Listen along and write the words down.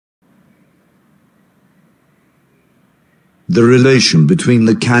The relation between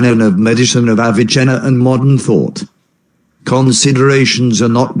the canon of medicine of Avicenna and modern thought. Considerations are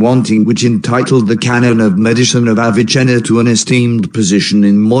not wanting which entitle the canon of medicine of Avicenna to an esteemed position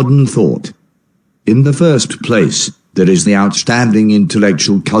in modern thought. In the first place, there is the outstanding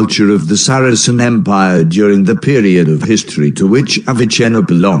intellectual culture of the Saracen Empire during the period of history to which Avicenna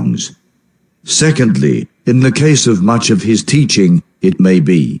belongs. Secondly, in the case of much of his teaching, it may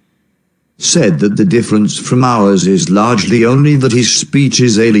be said that the difference from ours is largely only that his speech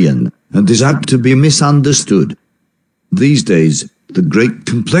is alien, and is apt to be misunderstood. These days, the great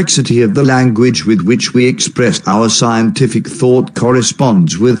complexity of the language with which we express our scientific thought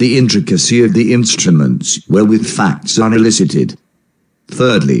corresponds with the intricacy of the instruments wherewith facts are elicited.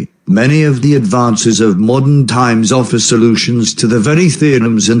 Thirdly, many of the advances of modern times offer solutions to the very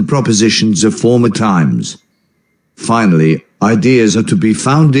theorems and propositions of former times. Finally, ideas are to be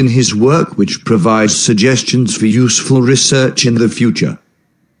found in his work which provides suggestions for useful research in the future.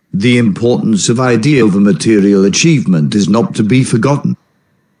 The importance of idea over material achievement is not to be forgotten.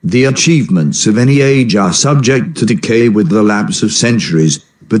 The achievements of any age are subject to decay with the lapse of centuries,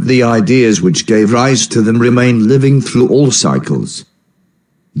 but the ideas which gave rise to them remain living through all cycles.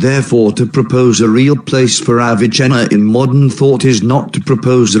 Therefore, to propose a real place for Avicenna in modern thought is not to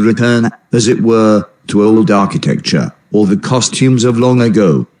propose a return, as it were, to old architecture, or the costumes of long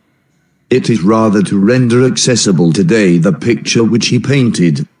ago. It is rather to render accessible today the picture which he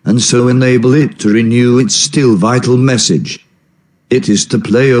painted, and so enable it to renew its still vital message. It is to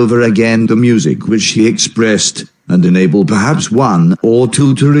play over again the music which he expressed, and enable perhaps one or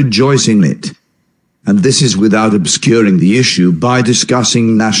two to rejoice in it. And this is without obscuring the issue by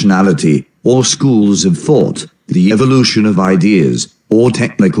discussing nationality, or schools of thought, the evolution of ideas, or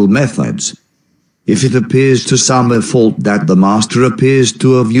technical methods. If it appears to some a fault that the master appears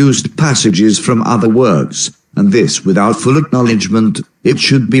to have used passages from other works, and this without full acknowledgement, it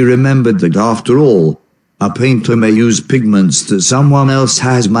should be remembered that after all, a painter may use pigments that someone else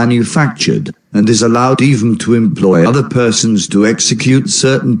has manufactured, and is allowed even to employ other persons to execute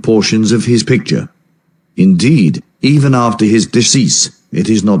certain portions of his picture. Indeed, even after his decease, it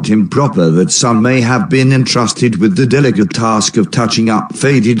is not improper that some may have been entrusted with the delicate task of touching up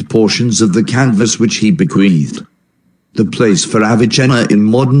faded portions of the canvas which he bequeathed. The place for Avicenna in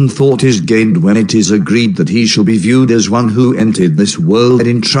modern thought is gained when it is agreed that he shall be viewed as one who entered this world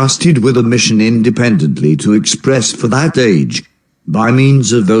entrusted with a mission independently to express for that age, by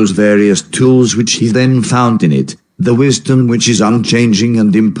means of those various tools which he then found in it, the wisdom which is unchanging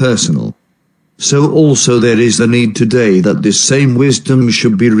and impersonal. So also there is the need today that this same wisdom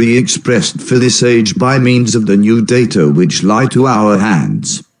should be re-expressed for this age by means of the new data which lie to our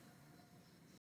hands.